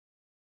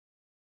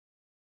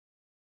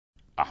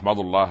أحمد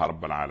الله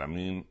رب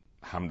العالمين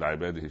حمد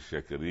عباده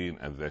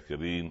الشاكرين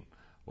الذاكرين،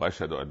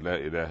 وأشهد أن لا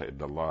إله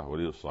إلا الله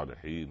ولي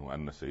الصالحين،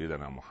 وأن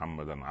سيدنا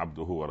محمدا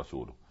عبده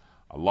ورسوله.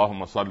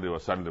 اللهم صل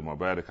وسلم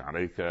وبارك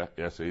عليك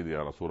يا سيدي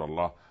يا رسول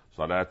الله،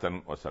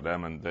 صلاة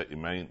وسلاما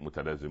دائمين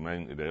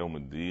متلازمين إلى يوم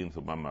الدين.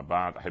 ثم أما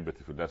بعد،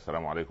 أحبتي في الله،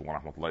 السلام عليكم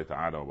ورحمة الله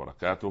تعالى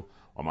وبركاته،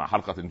 ومع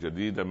حلقة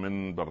جديدة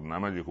من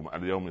برنامجكم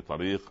اليوم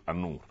طريق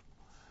النور.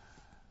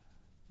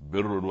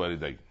 بر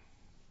الوالدين.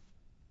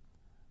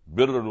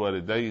 بر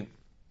الوالدين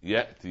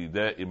يأتي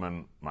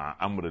دائما مع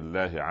أمر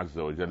الله عز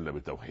وجل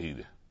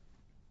بتوحيده،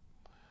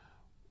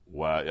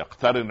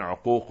 ويقترن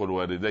عقوق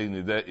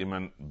الوالدين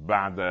دائما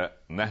بعد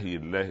نهي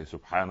الله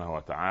سبحانه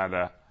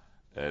وتعالى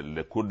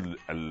لكل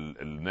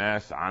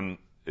الناس عن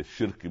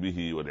الشرك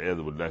به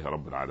والعياذ بالله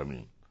رب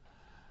العالمين.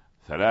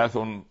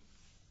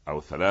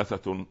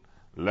 ثلاثة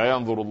لا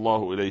ينظر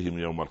الله إليهم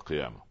يوم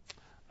القيامة: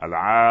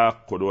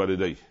 العاق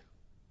لوالديه،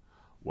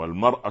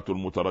 والمرأة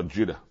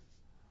المترجلة،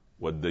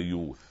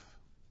 والديوث.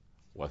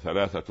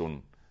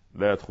 وثلاثة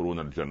لا يدخلون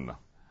الجنة: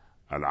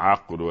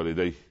 العاق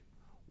لوالديه،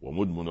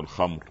 ومدمن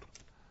الخمر،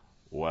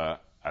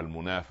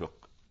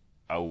 والمنافق،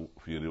 أو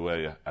في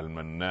رواية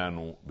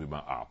المنان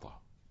بما أعطى.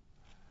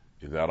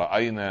 إذا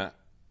رأينا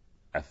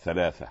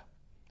الثلاثة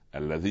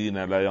الذين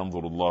لا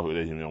ينظر الله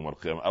إليهم يوم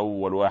القيامة،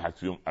 أول واحد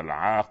فيهم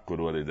العاق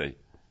لوالديه.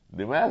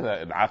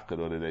 لماذا العاق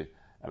لوالديه؟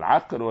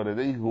 العاق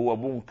لوالديه هو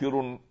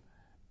منكر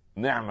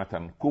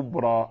نعمة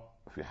كبرى،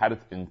 في حالة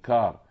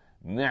إنكار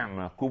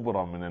نعمة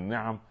كبرى من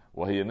النعم،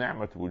 وهي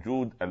نعمة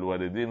وجود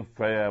الوالدين.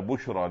 فيا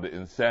بشرى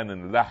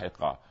لإنسان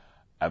لحق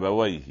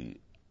أبويه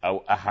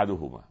أو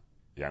أحدهما،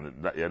 يعني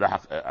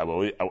يلحق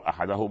أبويه أو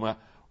أحدهما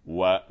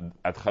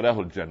وأدخلاه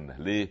الجنة.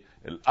 ليه؟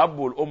 الأب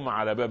والأم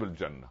على باب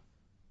الجنة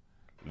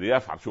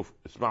ليفعل. شوف،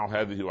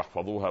 اسمعوا هذه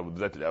واحفظوها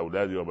بالذات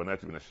لأولادي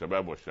وبناتي من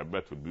الشباب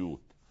والشابات في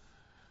البيوت: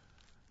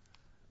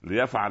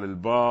 ليفعل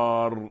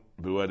البار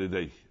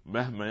بوالديه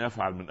مهما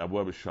يفعل من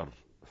أبواب الشر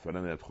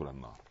فلن يدخل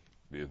النار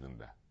بإذن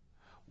الله،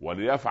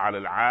 وليفعل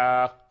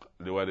العاق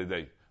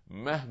لوالديه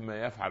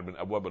مهما يفعل من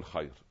أبواب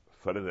الخير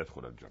فلن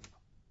يدخل الجنة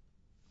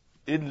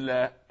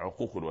إلا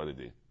عقوق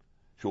الوالدين.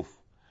 شوف،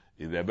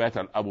 إذا بات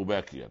الأب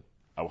باكيا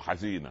أو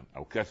حزينا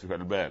أو كاسف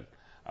البال،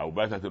 أو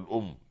باتت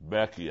الأم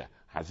باكية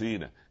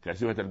حزينة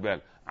كاسفة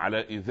البال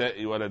على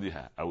إيذاء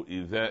ولدها أو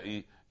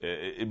إيذاء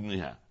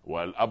ابنها،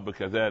 والأب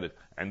كذلك،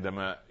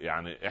 عندما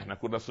يعني إحنا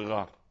كنا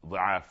صغار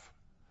ضعاف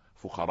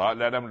فقراء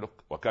لا نملك،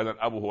 وكان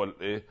الأب هو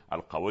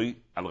القوي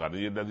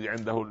الغني الذي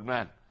عنده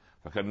المال،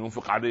 فكان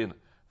ينفق علينا.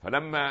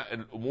 فلما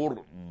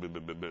الأمور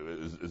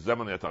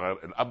الزمن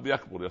يتغير، الأب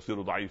يكبر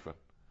يصير ضعيفا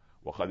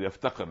وقد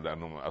يفتقر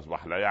لأنه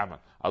أصبح لا يعمل،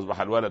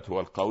 أصبح الولد هو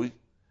القوي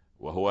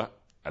وهو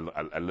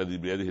الذي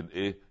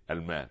بيده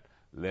المال.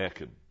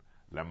 لكن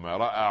لما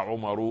رأى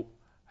عمر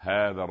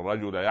هذا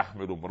الرجل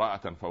يحمل امرأة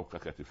فوق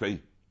كتفيه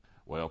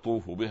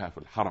ويطوف بها في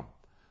الحرم،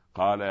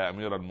 قال: يا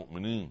أمير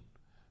المؤمنين،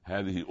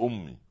 هذه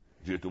أمي،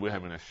 جئت بها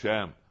من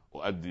الشام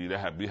أؤدي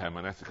لها بها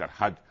مناسك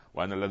الحج،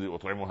 وأنا الذي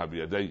أطعمها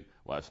بيدي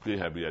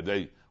وأسقيها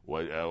بيدي،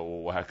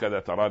 وهكذا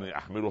تراني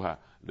أحملها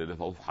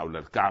لتطوف حول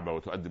الكعبة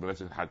وتؤدي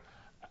مناسك الحج،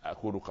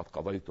 أكون قد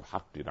قضيت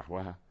حقي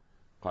نحوها؟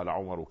 قال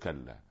عمر: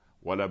 كلا،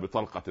 ولا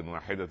بطلقة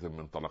واحدة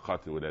من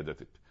طلقات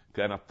ولادتك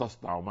كانت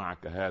تصنع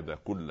معك هذا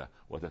كله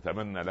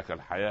وتتمنى لك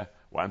الحياة،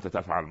 وأنت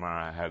تفعل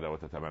معها هذا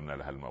وتتمنى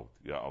لها الموت.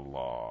 يا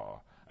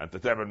الله، أنت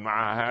تعمل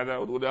معها هذا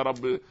وتقول يا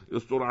رب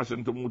يستر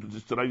عشان تموت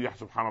وتستريح.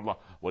 سبحان الله.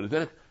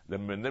 ولذلك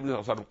لما النبي صلى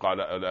الله عليه وسلم قال: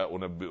 لا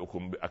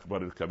أنبئكم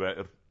بأكبر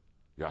الكبائر؟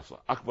 يا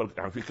أكبر،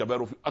 يعني في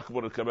كبائر وفي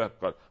أكبر الكبائر.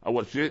 قال: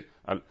 أول شيء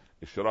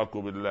الاشراك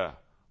بالله،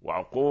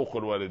 وعقوق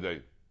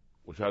الوالدين،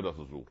 وشهادة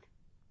الزور.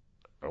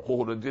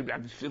 عقوق الوالدين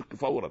يعني الشرك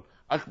فورا.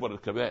 أكبر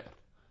الكبائر،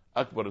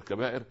 أكبر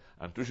الكبائر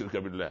أن تشرك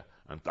بالله،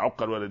 أن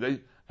تعق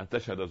الوالدين، أن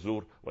تشهد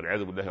الزور،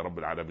 والعياذ بالله رب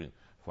العالمين.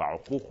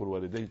 فعقوق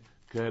الوالدين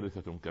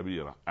كارثة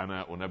كبيرة.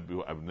 أنا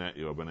أنبه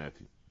أبنائي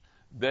وبناتي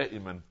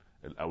دائما،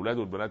 الأولاد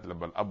والبنات،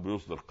 لما الأب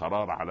يصدر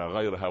قرار على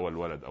غير هوى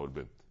الولد أو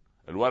البنت،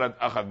 الولد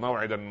أخذ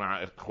موعدا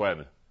مع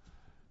إخوانه: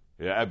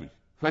 يا أبي،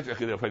 فجأة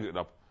كده يفاجئ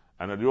الأب: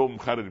 أنا اليوم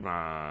خارج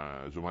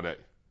مع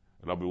زملائي.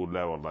 الأب يقول: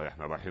 لا والله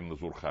إحنا رايحين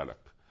نزور خالك،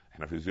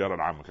 إحنا في زيارة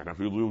لعمك، إحنا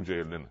في ضيوف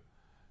جايين لنا.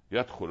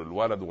 يدخل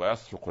الولد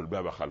ويسفق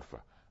الباب خلفه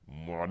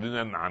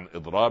معلنا عن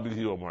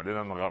إضرابه ومعلنا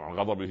عن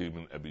غضبه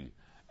من أبيه.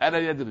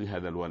 ألا يدري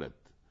هذا الولد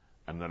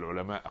أن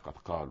العلماء قد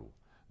قالوا: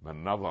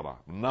 من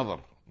نظر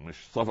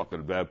مش صفق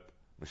الباب،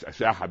 مش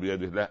أشاح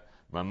بيده، لا،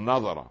 من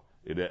نظر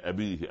إلى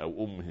أبيه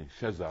أو أمه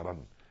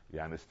شزرا،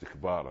 يعني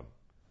استكبارا،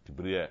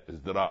 كبرياء،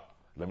 ازدراء،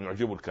 لم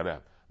يعجبه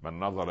الكلام، من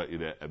نظر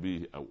إلى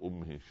أبيه أو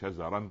أمه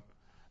شزرا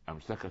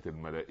أمسكت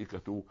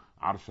الملائكة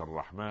عرش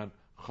الرحمن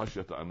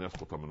خشية أن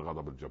يسقط من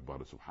غضب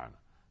الجبار سبحانه.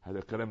 هذا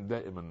الكلام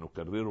دائما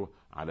نكرره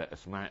على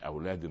أسماع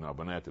أولادنا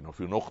وبناتنا.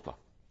 وفي نقطة: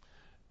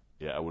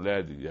 يا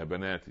أولادي يا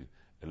بناتي،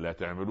 اللي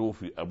تعملوه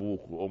في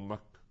أبوك وأمك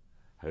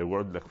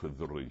هيقعد لك في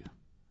الذرية.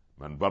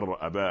 من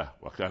بر أباه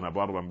وكان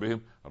برا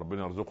بهم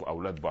ربنا يرزقه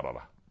أولاد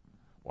بررة،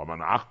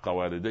 ومن عق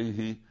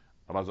والديه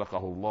رزقه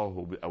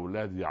الله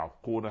بأولاد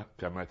يعقونه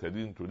كما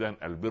تدين تدان،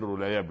 البر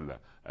لا يبلى،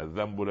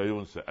 الذنب لا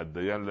ينسى،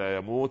 الديان لا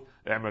يموت،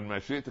 اعمل ما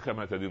شئت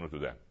كما تدين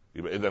تدان.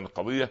 يبقى إذا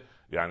القضية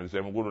يعني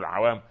زي ما يقولوا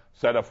العوام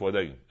سلف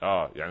ودين.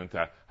 يعني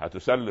انت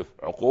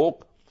هتسلف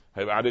عقوق،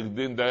 هيبقى عليك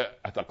الدين ده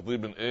هتقضيه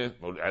من ايه؟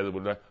 والعياذ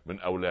بالله من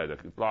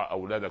اولادك. يطلع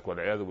اولادك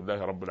والعياذ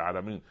بالله رب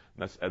العالمين.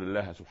 نسال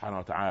الله سبحانه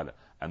وتعالى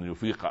ان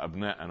يفيق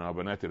ابناءنا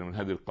وبناتنا من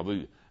هذه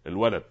القضيه.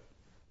 الولد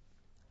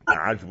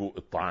عجبه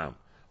الطعام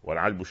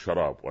ولا عجبه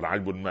الشراب ولا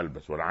عجبه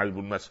الملبس ولا عجبه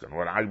المسكن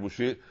ولا عجبه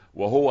شيء،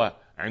 وهو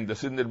عند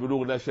سن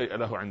البلوغ لا شيء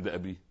له عند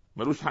ابيه،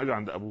 ملوش حاجه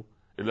عند ابوه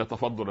الا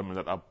تفضلا من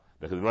الاب.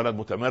 لكن الولد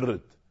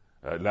متمرد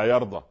لا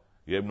يرضى.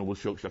 يا ابن ابو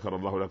شكر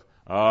الله لك،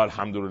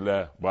 الحمد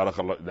لله بارك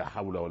الله، لا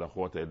حول ولا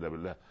قوه الا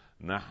بالله.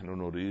 نحن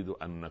نريد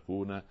ان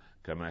نكون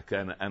كما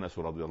كان انس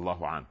رضي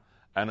الله عنه.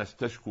 انس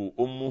تشكو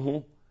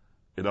امه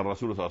الى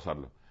الرسول صلى الله عليه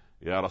وسلم: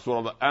 يا رسول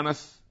الله،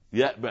 انس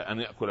يأبى ان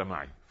ياكل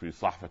معي في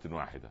صحفه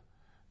واحده.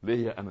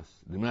 ليه يا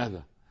انس؟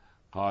 لماذا؟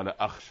 قال: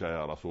 اخشى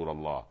يا رسول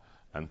الله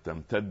ان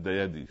تمتد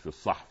يدي في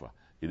الصحفه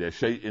الى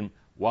شيء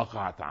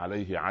وقعت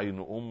عليه عين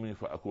امي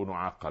فاكون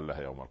عاقا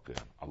لها يوم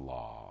القيامه.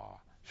 الله،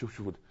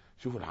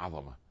 شوف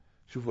العظمه،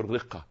 شوف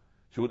الرقه،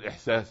 شوف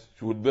الاحساس،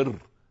 شوف البر.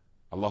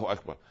 الله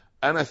اكبر.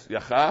 انس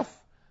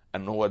يخاف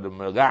ان هو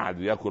لما قاعد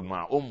ياكل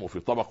مع امه في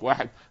طبق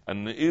واحد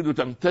ان ايده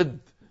تمتد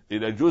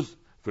الى جزء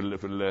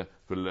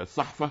في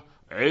الصحفه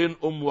عين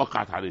امه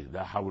وقعت عليه.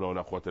 لا حول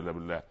ولا قوه الا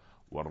بالله.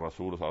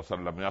 والرسول صلى الله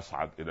عليه وسلم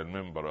يصعد الى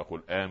المنبر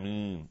ويقول: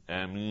 امين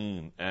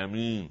امين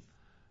امين.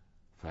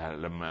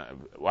 فلما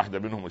واحده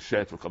منهم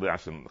الشاهد في القضيه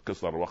عشان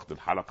قصر وقت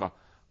الحلقه،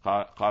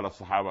 قال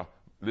الصحابه: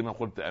 لما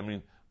قلت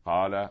امين؟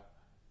 قال: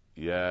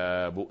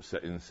 يا بؤس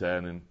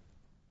انسان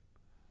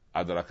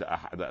ادرك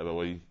احد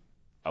ابويه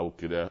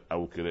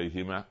او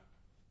كليهما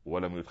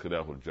ولم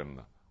يدخلاه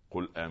الجنه.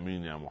 قل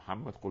امين يا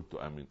محمد. قلت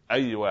امين.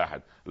 اي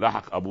واحد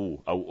لحق ابوه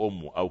او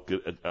امه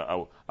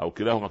او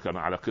كلاهما كان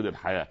على قيد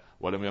الحياه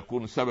ولم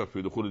يكون سبب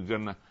في دخول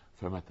الجنه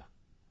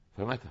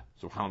فمتى.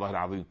 سبحان الله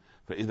العظيم.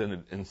 فاذا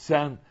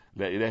الانسان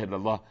لا اله الا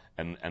الله.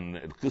 ان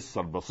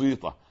القصه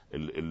البسيطه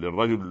اللي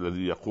الرجل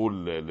الذي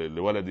يقول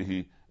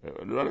لولده،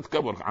 الولد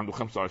كبر عنده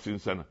 25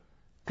 سنه،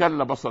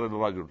 كل بصر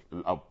الرجل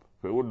الاب،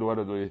 فيقول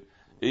لولده: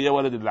 ايه يا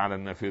ولد اللي على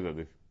النافذه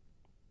دي؟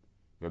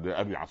 قال: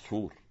 يا ابي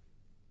عصفور.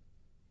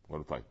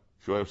 قال: طيب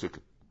شويه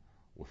وسكت.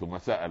 وثم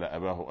سال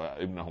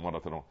ابنه مره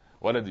أخرى: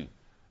 ولدي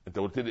انت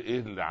قلت لي ايه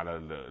اللي على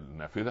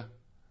النافذه؟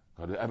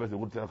 قال: يا ابتي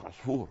قلت لك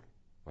عصفور.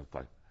 قال: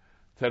 طيب.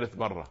 ثالث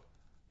مره: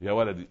 يا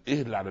ولدي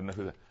ايه اللي على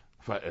النافذه؟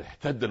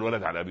 فاحتد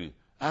الولد على ابيه: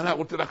 انا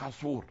قلت لك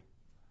عصفور.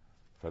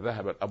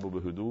 فذهب الاب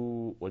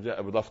بهدوء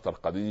وجاء بدفتر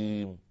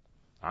قديم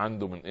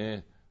عنده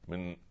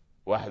من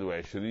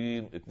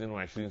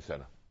 22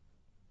 سنه.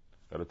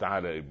 قال: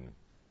 تعالى يا ابني.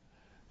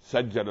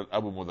 سجل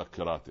الاب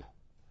مذكراته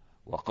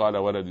وقال: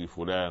 ولدي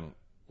فلان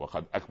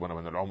وقد أكمل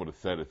من العمر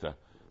الثالثة،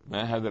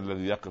 ما هذا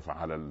الذي يقف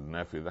على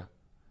النافذة؟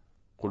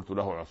 قلت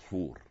له: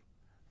 عصفور.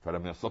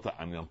 فلم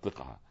يستطع أن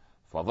ينطقها،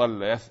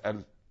 فظل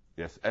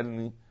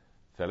يسألني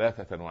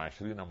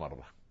 23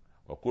 مرة،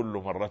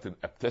 وكل مرة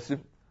أبتسم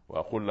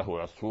وأقول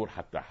له عصفور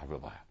حتى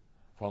حفظها.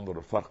 فانظر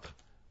الفرق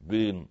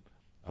بين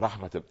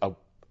رحمة الأب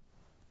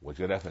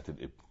وجلافة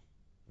الابن.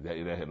 لا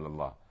إله إلا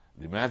الله.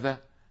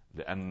 لماذا؟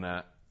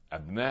 لأن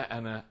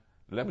أبناءنا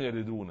لم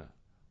يلدونا،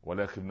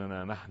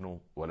 ولكننا نحن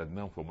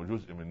ولدناهم فهم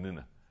جزء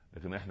مننا،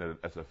 لكن احنا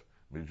للأسف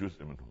مش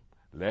جزء منهم.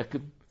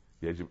 لكن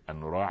يجب أن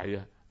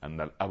نراعي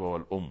أن الأب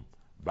والأم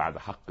بعد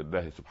حق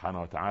الله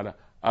سبحانه وتعالى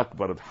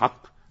أكبر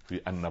الحق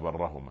في أن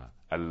نبرهما،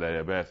 ألا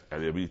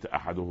يبيت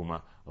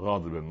أحدهما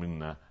غاضبا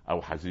منا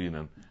أو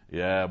حزينا.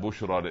 يا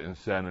بشرى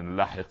لإنسان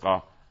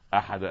لحق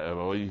أحد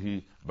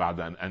أبويه بعد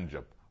أن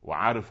أنجب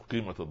وعارف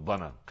قيمة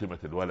الضنا، قيمة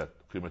الولد،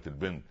 قيمة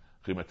البنت،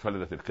 قيمة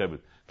فلذة الكبد.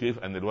 كيف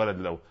أن الولد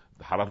لو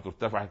حرارته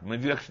ارتفعت ما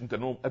يجيلكش انت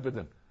نوم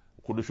ابدا،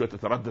 كل شويه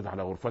تتردد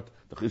على غرفته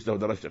تقيس له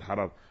درجه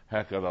الحراره.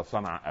 هكذا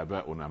صنع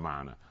اباؤنا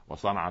معنا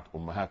وصنعت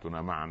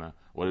امهاتنا معنا،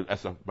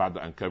 وللاسف بعد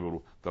ان كبروا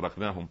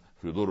تركناهم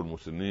في دور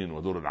المسنين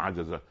ودور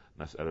العجزه.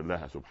 نسال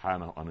الله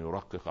سبحانه ان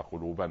يرقق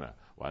قلوبنا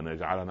وان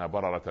يجعلنا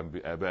برره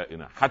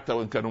بابائنا، حتى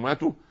وان كانوا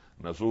ماتوا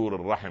نزور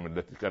الرحم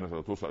التي كانت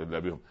لا توصل الا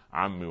بهم.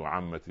 عمي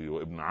وعمتي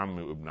وابن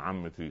عمي وابن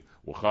عمتي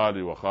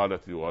وخالي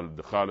وخالتي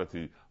وولد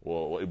خالتي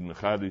وابن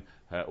خالي،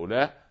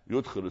 هؤلاء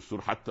يدخل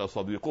السرور حتى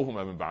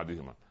صديقهما من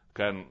بعدهما.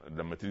 كان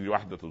لما تيجي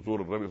واحدة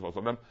تزور النبي صلى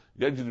الله عليه وسلم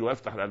يجري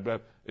ويفتح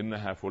الألباب: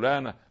 إنها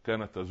فلانة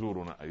كانت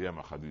تزورنا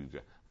أيام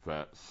خديجة.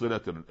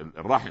 فصلة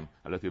الرحم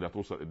التي لا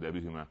توصل إلا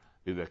بهما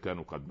إذا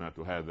كانوا قد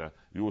ماتوا، هذا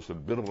يوصل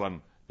برا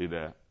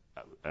إلى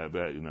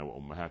آبائنا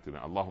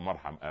وأمهاتنا. اللهم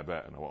ارحم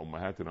آبائنا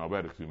وأمهاتنا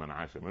وبارك في من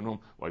عاش منهم،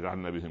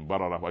 واجعلنا بهم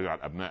بررة،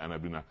 واجعل أبناءنا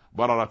بنا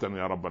بررة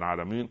يا رب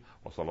العالمين.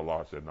 وصلى الله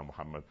على سيدنا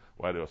محمد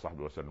وآله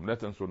وصحبه وسلم. لا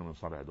تنسون من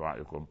صالح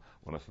دعائكم،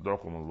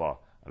 ونستودعكم الله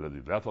الذي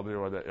لا تضيع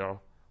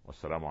ودائعه.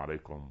 والسلام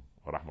عليكم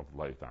ورحمة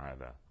الله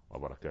تعالى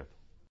وبركاته.